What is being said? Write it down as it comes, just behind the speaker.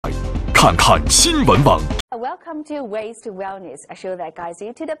看看新闻网。 Welcome to Ways to Wellness, a show that guides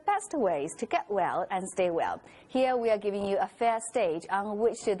you to the best ways to get well and stay well. Here we are giving you a fair stage on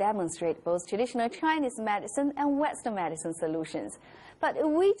which to demonstrate both traditional Chinese medicine and Western medicine solutions. But if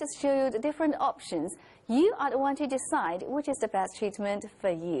we just show you the different options, you are the one to decide which is the best treatment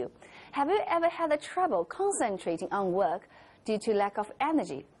for you. Have you ever had the trouble concentrating on work due to lack of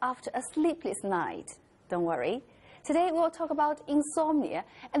energy after a sleepless night? Don't worry. Today we'll talk about insomnia,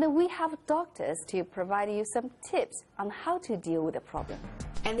 and we have doctors to provide you some tips on how to deal with the problem.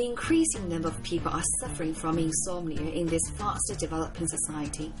 And the increasing number of people are suffering from insomnia in this fast developing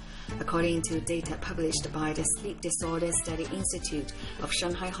society. According to data published by the Sleep Disorder Study Institute of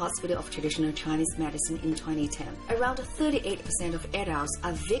Shanghai Hospital of Traditional Chinese Medicine in 2010, around 38% of adults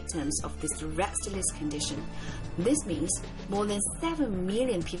are victims of this restless condition. This means more than 7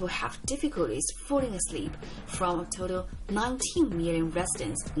 million people have difficulties falling asleep from a total 19 million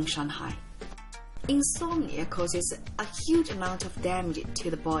residents in Shanghai. Insomnia causes a huge amount of damage to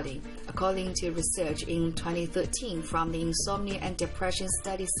the body. According to research in 2013 from the Insomnia and Depression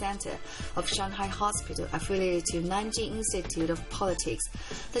Study Center of Shanghai Hospital affiliated to Nanjing Institute of Politics,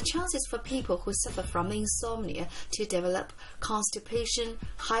 the chances for people who suffer from insomnia to develop constipation,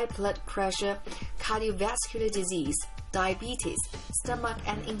 high blood pressure, cardiovascular disease, diabetes, stomach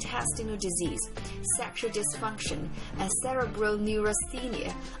and intestinal disease, sexual dysfunction, and cerebral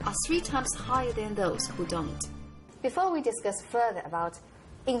neurasthenia are 3 times higher than those who don't. Before we discuss further about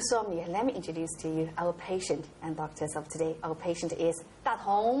insomnia, let me introduce to you our patient and doctors of today. Our patient is Da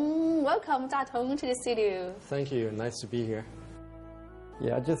Tong. Welcome, Da Tong, to the studio. Thank you. Nice to be here.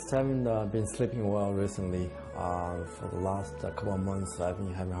 Yeah, I just haven't been sleeping well recently. For the last couple of months, I've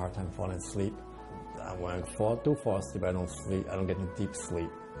been having a hard time falling asleep. When I do fall asleep, I don't sleep. I don't get any deep sleep,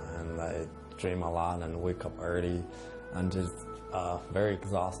 and I dream a lot and wake up early, and just very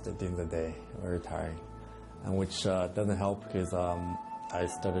exhausted during the day, very tired, and which doesn't help because I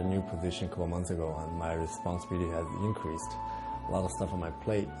started a new position a couple months ago, and my responsibility has increased. A lot of stuff on my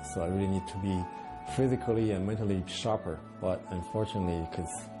plate, so I really need to be physically and mentally sharper. But unfortunately,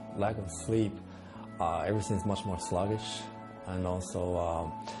 because lack of sleep, everything's much more sluggish, and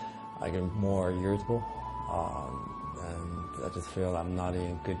also I get more irritable, and I just feel I'm not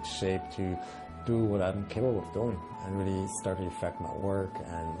in good shape to do what I'm capable of doing, and really start to affect my work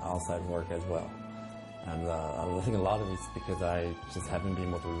and outside work as well. And I think a lot of it's because I just haven't been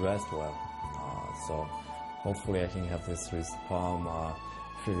able to rest well. So hopefully I can have this problem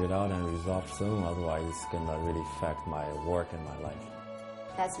figured out and resolved soon, otherwise it's going to really affect my work and my life.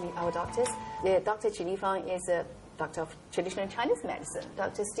 Let's meet our doctors. Dr. Qu Lifang is a doctor of traditional Chinese medicine.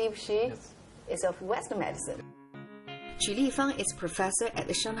 Dr. Steve Xu is of Western medicine. Qu Lifang is professor at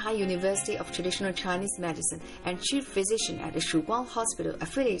the Shanghai University of Traditional Chinese Medicine and chief physician at the Shuguang Hospital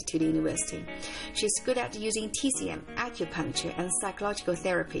affiliated to the university. She's good at using TCM, acupuncture, and psychological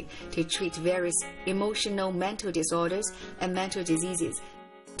therapy to treat various emotional mental disorders and mental diseases.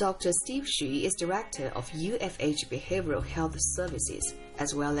 Dr. Steve Xu is director of UFH Behavioral Health Services,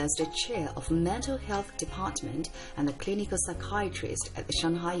 as well as the chair of Mental Health Department and a clinical psychiatrist at the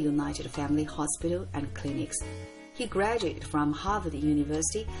Shanghai United Family Hospital and Clinics. He graduated from Harvard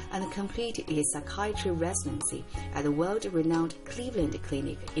University and completed his psychiatry residency at the world-renowned Cleveland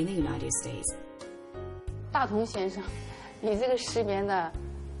Clinic in the United States. 大同先生，你这个失眠的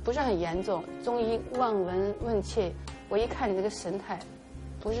不是很严重，中医望闻问切，我一看你这个神态，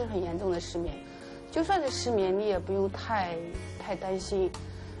不是很严重的失眠。就算是失眠，你也不用太担心。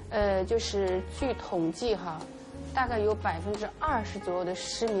就是据统计哈，大概有20%左右的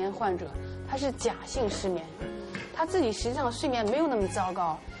失眠患者，他是假性失眠。 他自己实际上睡眠没有那么糟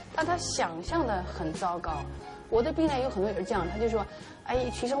糕，但他想象的很糟糕。我的病人有很多也是这样，他就说：“哎，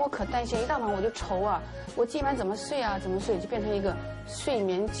徐生，我可担心，一大晚我就愁啊，我今晚怎么睡啊？怎么睡？就变成一个睡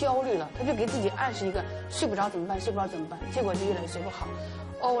眠焦虑了。他就给自己暗示一个睡不着怎么办？睡不着怎么办？结果就越来越睡不好。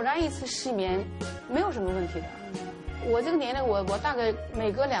偶然一次失眠，没有什么问题的。我这个年龄，我大概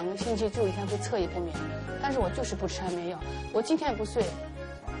每隔2个星期就1天会测一次眠，但是我就是不吃安眠药。我今天不睡。”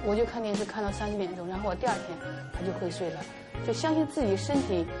 我就看电视看到3、4点钟，然后我第2天他就会睡了，就相信自己身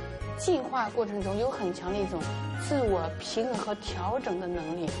体进化过程中有很强的一种自我平衡和调整的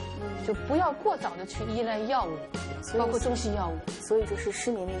能力，就不要过早的去依赖药物，包括中西药物。所以就是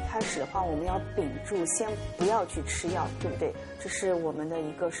失眠的一开始的话，我们要屏住，先不要去吃药，对不对？这是我们的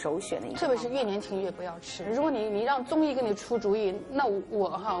一个首选的一个。特别是越年轻越不要吃。如果你让中医给你出主意，那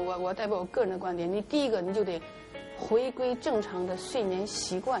我代表我个人的观点，你第一个你就得 回归正常的睡眠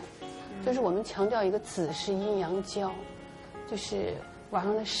习惯，就是我们强调一个子时阴阳交，就是晚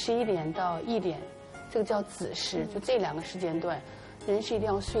上的11点到1点，这个叫子时，就这2个时间段，人是一定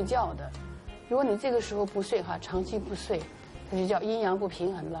要睡觉的。如果你这个时候不睡哈，长期不睡，它就叫阴阳不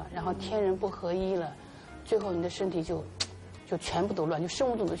平衡了，然后天人不合一了，最后你的身体就全部都乱，就生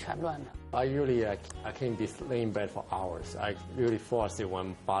物钟都全乱了。I can't be laying in bed for hours. I really fall asleep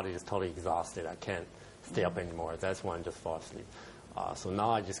when body is totally exhausted. I can't stay up anymore. That's when I just fall asleep. So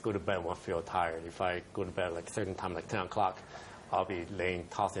now I just go to bed when I feel tired. If I go to bed like certain time, like 10 o'clock, I'll be laying,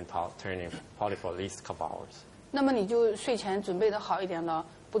 tossing, turning, probably for at least a couple hours. 那么你就睡前准备的好一点了，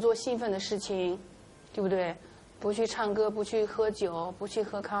不做兴奋的事情，对不对？不去唱歌，不去喝酒，不去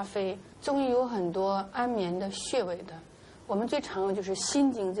喝咖啡。中医有很多安眠的穴位的，我们最常用就是心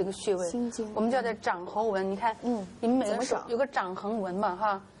经这个穴位。心经，我们叫做掌横纹。你看，你们每个手有个掌横纹嘛，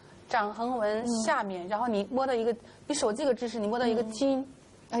哈，掌横纹下面，然后你摸到一个，你手这个姿势，你摸到一个筋，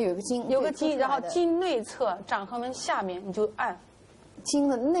啊，有个筋，有个筋，然后筋内侧掌横纹下面你就按，筋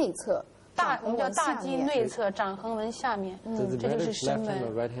的内侧。我们叫大筋内侧掌横纹下面，这就是神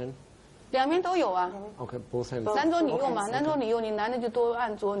纹。两边都有啊。Okay, both hands. 男左女右嘛，男左女右，你男的就多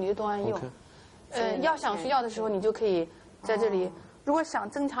按左，女的多按右。要想睡觉的时候，你就可以在这里。如果想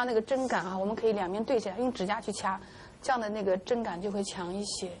增强那个针感啊，我们可以两边对起来，用指甲去掐，这样的那个针感就会强一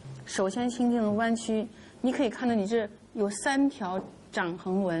些。首先心经的弯曲，你可以看到你这有3条掌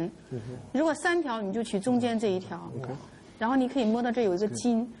横纹，如果3条你就取中间这一条，然后你可以摸到这有一个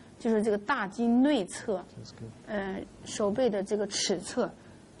筋。就是这个大筋内侧，手背的这个尺侧，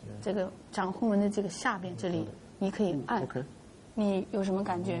这个掌横纹的这个下边这里，你可以按。你有什么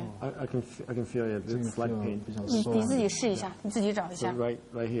感觉 I can feel it. It's like pain. 你自己试一下，你自己找一下。Right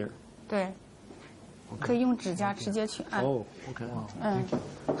here. 对，可以用指甲直接去按。Oh, okay.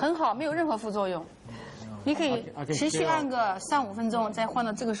 很好，没有任何副作用。你可以持续按个3-5分钟，再换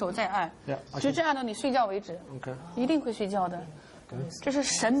到这个手再按，直至按到你睡觉为止。一定会睡觉的。这是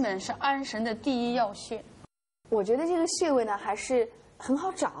神门，是安神的第一要穴。我觉得这个穴位呢还是很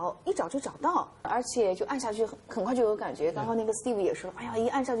好找，一找就找到，而且就按下去很快就有感觉。刚刚那个 Steve 也说了，哎呀，一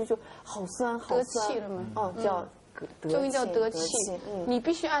按下去就好酸好酸。得气了吗？哦，叫中医叫得气。你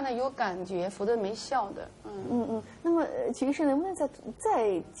必须按的有感觉，否则没效的。那么徐医生能不能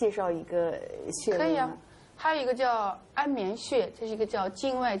再介绍一个穴位？可以啊，还有一个叫安眠穴，这是一个叫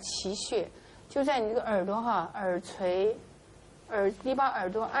经外奇穴，就在你这个耳朵哈，耳垂。你把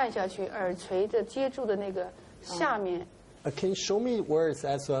耳朵按下去，耳垂的接住的那个下面。Can you show me where it's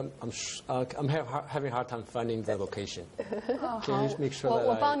at? So I'm having a hard time finding the location. Can you make sure that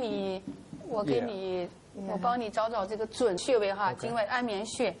我帮你，我帮你找这个准穴位哈，经外安眠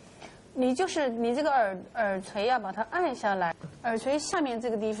穴。你这个耳垂要把它按下来，耳垂下面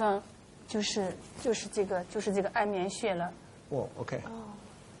这个地方，就是这个安眠穴了。哦 ，OK。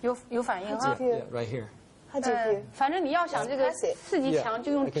有反应哈 Yeah, right here. 反正你要想这个刺激强，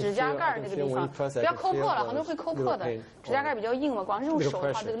就用指甲盖那个地方，不要抠破了，很多人会抠破的。指甲盖比较硬嘛，光是用手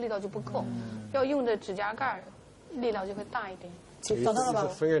的话，这个力道就不够，要用的指甲盖，力道就会大一点。找到了吧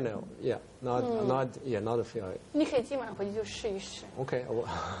 ？It's a fingernail, yeah, not a feel. 你可以今晚回去就试一试。Okay, I will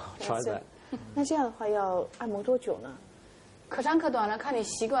try that. 那这样的话要按摩多久呢？可长可短了，看你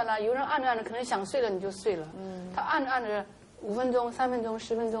习惯了。有人按着按着可能想睡了你就睡了，他按着按着。5分钟、3分钟、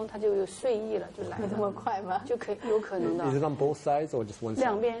10分钟，它就有睡意了，就来了。这么快吗？就可以，有可能的。Is it on both sides or just one side?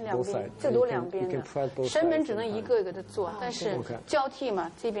 两边，这都两边的。神门只能一个一个的做，但是交替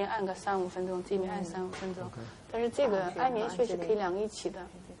嘛，这边按个3-5分钟，这边按3-5分钟。但是这个安眠穴是可以两个一起的。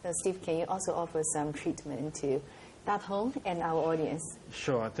Steve, can you also offer some treatment to Datong and our audience?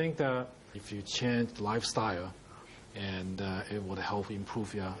 Sure. I think that if you change lifestyle, and it would help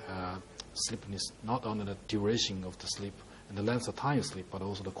improve your sleepiness, not only the duration of the sleep. And the length of time you sleep, but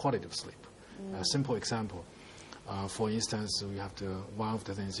also the quality of sleep. A simple example, for instance, one of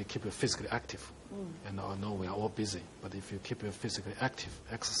the things you keep you physically active. And I know we are all busy, but if you keep you physically active,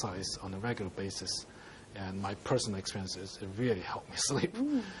 exercise on a regular basis, and my personal experiences, it really helped me sleep.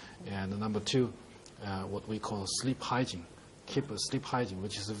 And number 2, what we call sleep hygiene. Keep a sleep hygiene,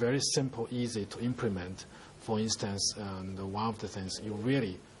 which is very simple, easy to implement. For instance, one of the things you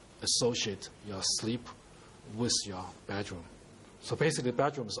really associate your sleep with your bedroom. So basically, the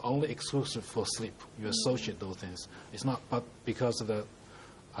bedroom is only exclusive for sleep. You associate those things. It's not, but because of the,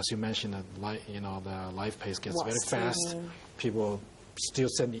 as you mentioned, the life pace gets very fast. People still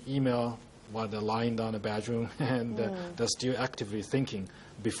sending email while they're lying down in the bedroom, and they're still actively thinking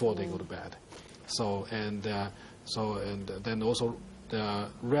before they go to bed. So and then also the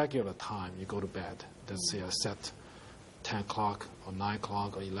regular time you go to bed. Let's say a set 10 o'clock or 9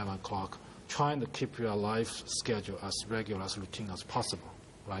 o'clock or 11 o'clock. Trying to keep your life schedule as regular, as routine as possible,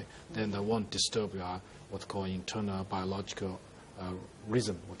 right? Then that won't disturb your what's called internal biological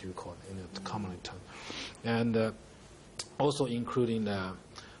rhythm, what you call it in the common term. And also including the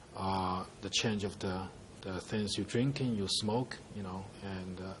change of the things you drinking, you smoke, you know,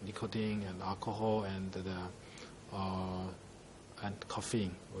 and nicotine and alcohol and and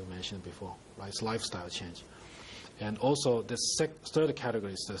caffeine we mentioned before, right? It's lifestyle change, and also the third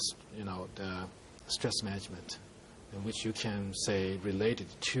category is this, you know, the stress management, in which you can say related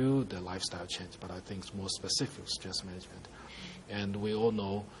to the lifestyle change, but I think it's more specific stress management, and we all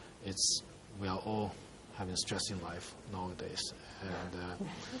know we are all having stress in life nowadays, and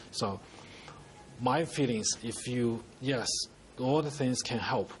so. My feelings, yes, all the things can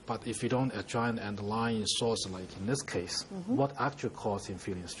help, but if you don't try and underlying source, like in this case, what actually caused him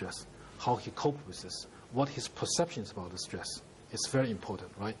feeling stress, how he coped with this, what his perceptions about the stress, it's very important,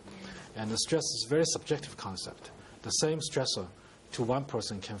 right? And the stress is a very subjective concept. The same stressor to one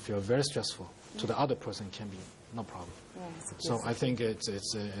person can feel very stressful, to the other person can be no problem. So I think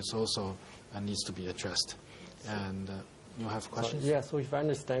it's also needs to be addressed. And you have questions? So if I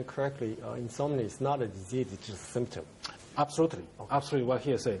understand correctly, insomnia is not a disease, it's just a symptom. Absolutely. Okay. Absolutely. What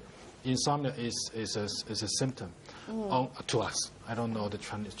he say, insomnia is a symptom to us. I don't know the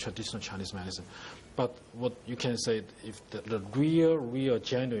traditional Chinese medicine. But what you can say, if the real,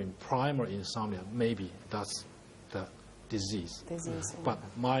 genuine, primary insomnia, maybe that's the disease. But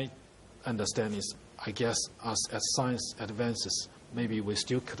my understanding is, I guess, as science advances, maybe we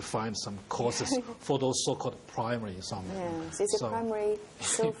still could find some causes for those so-called primary insomnia. Yeah, so it's a primary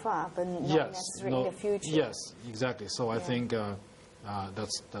so far, but not necessarily in the future. Yes, exactly. So I think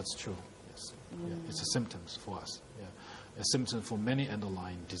that's true. Yes. Yeah, it's a symptoms for us. Yeah, a symptom for many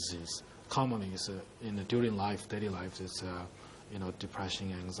underlying disease. Commonly, it's during life, daily life, it's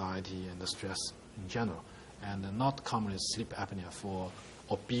depression, anxiety, and the stress in general, and not commonly sleep apnea for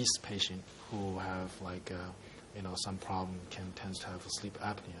obese patients who have some problem tends to have sleep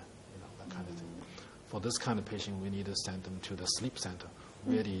apnea, that kind of thing. For this kind of patient, we need to send them to the sleep center,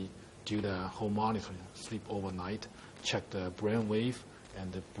 really do the whole monitoring, sleep overnight, check the brain wave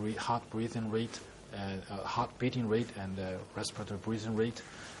and the heart breathing rate, heart beating rate and the respiratory breathing rate,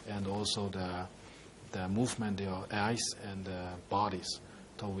 and also the movement of their eyes and bodies.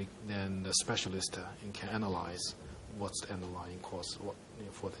 So then the specialist can analyze what's the underlying cause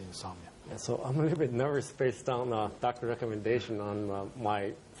for the insomnia. Yeah, so I'm a little bit nervous based on doctor recommendation on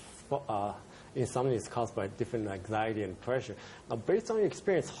my insomnia is caused by different anxiety and pressure. Now, based on your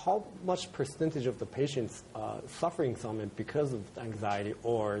experience, how much percentage of the patients suffer insomnia because of anxiety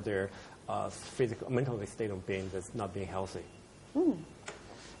or their mental state of being that's not being healthy?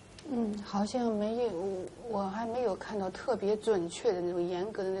 好像没有，我还没有看到特别准确的那种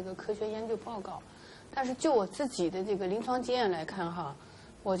严格的那个科学研究报告。但是就我自己的这个临床经验来看哈，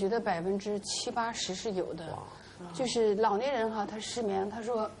我觉得70%、80%是有的。就是老年人哈，他失眠，他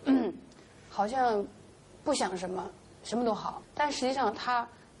说好像不想什么都好，但实际上他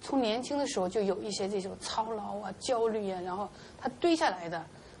从年轻的时候就有一些这种操劳啊、焦虑啊，然后他堆下来的。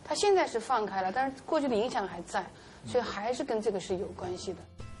他现在是放开了，但是过去的影响还在，所以还是跟这个是有关系的。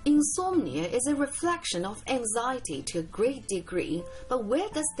 Insomnia is a reflection of anxiety to a great degree, but where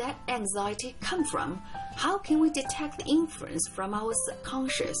does that anxiety come from? How can we detect the influence from our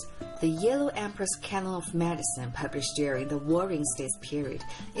subconscious? The Yellow Emperor's Canon of Medicine, published during the Warring States period,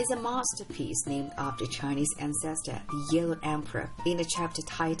 is a masterpiece named after Chinese ancestor, the Yellow Emperor. In a chapter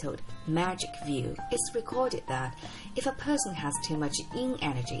titled Magic View, it's recorded that if a person has too much yin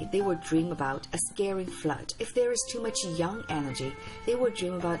energy, they will dream about a scaring flood. If there is too much yang energy, they will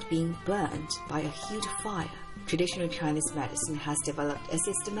dream about being burned by a huge fire. Traditional Chinese medicine has developed a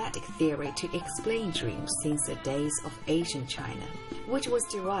systematic theory to explain dreams since the days of ancient China, which was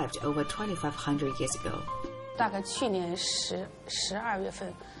derived over 2,500 years ago. 大概去年12月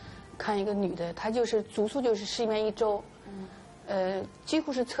份，看一个女的，她就是主诉就是失眠1周，几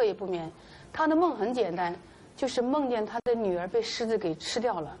乎是彻夜不眠。她的梦很简单，就是梦见她的女儿被狮子给吃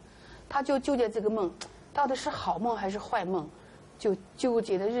掉了，她就纠结这个梦，到底是好梦还是坏梦，就纠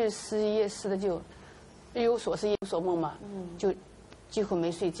结的日思夜思的，就日有所思夜有所梦嘛，就几乎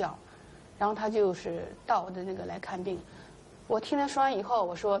没睡觉。然后她就是到我的那个来看病，我听她说完以后，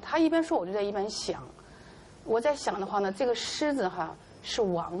我说她一边说我就在一边想，我在想的话呢，这个狮子哈是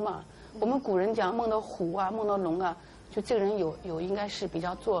王嘛，我们古人讲梦到虎啊，梦到龙啊，就这个人有应该是比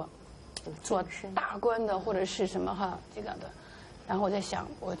较做大官的或者是什么哈这样的。然后我在想，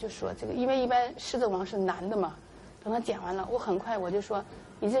我就说这个，因为一般狮子王是男的嘛。等他讲完了，我很快我就说，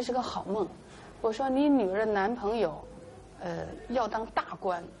你这是个好梦。我说你女儿的男朋友，要当大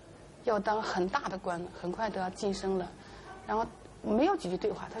官，要当很大的官，很快都要晋升了。然后没有几句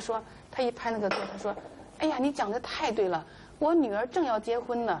对话，他说他一拍那个桌，他说，哎呀，你讲的太对了，我女儿正要结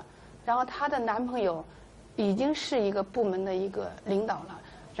婚呢，然后她的男朋友已经是一个部门的一个领导了，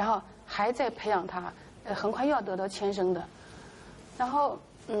然后还在培养他，很快又要得到签生的。然后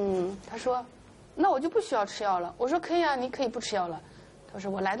他说，那我就不需要吃药了。我说可以啊，你可以不吃药了。他说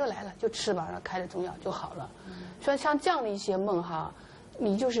我来都来了，就吃吧，然后开了中药就好了。说像这样的一些梦哈，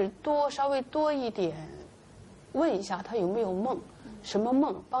你就是稍微多一点，问一下他有没有梦，什么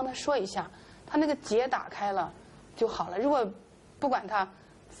梦，帮他说一下，他那个结打开了就好了。如果不管他，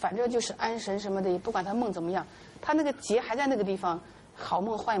反正就是安神什么的，也不管他梦怎么样，他那个结还在那个地方，好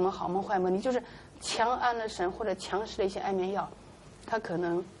梦坏梦，好梦坏梦，你就是强安了神或者强势的一些安眠药，他可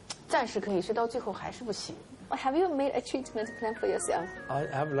能暂时可以睡，到最后还是不行。Have you made a treatment plan for yourself? I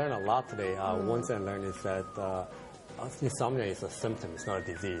have learned a lot today. One thing I learned is that insomnia is a symptom, it's not a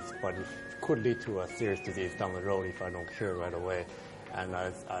disease, but it could lead to a serious disease down the road if I don't cure it right away. And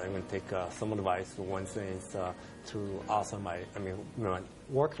I'm going to take some advice. One thing is to also my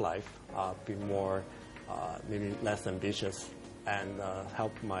work life, be more, maybe less ambitious, and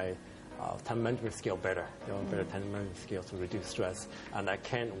help my time management skill better, better time management skills to reduce stress. And I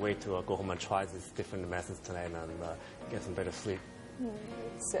can't wait to go home and try these different methods tonight and get some better sleep.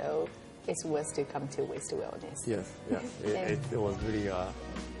 So it's worth to come to Ways to Wellness. Yes. It was really,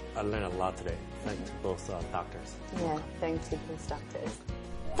 I learned a lot today. Thanks to both doctors. Yeah, thanks to both doctors.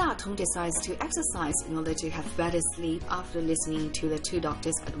 Da Tong decides to exercise in order to have better sleep after listening to the two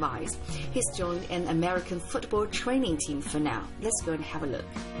doctors' advice. He's joined an American football training team for now. Let's go and have a look.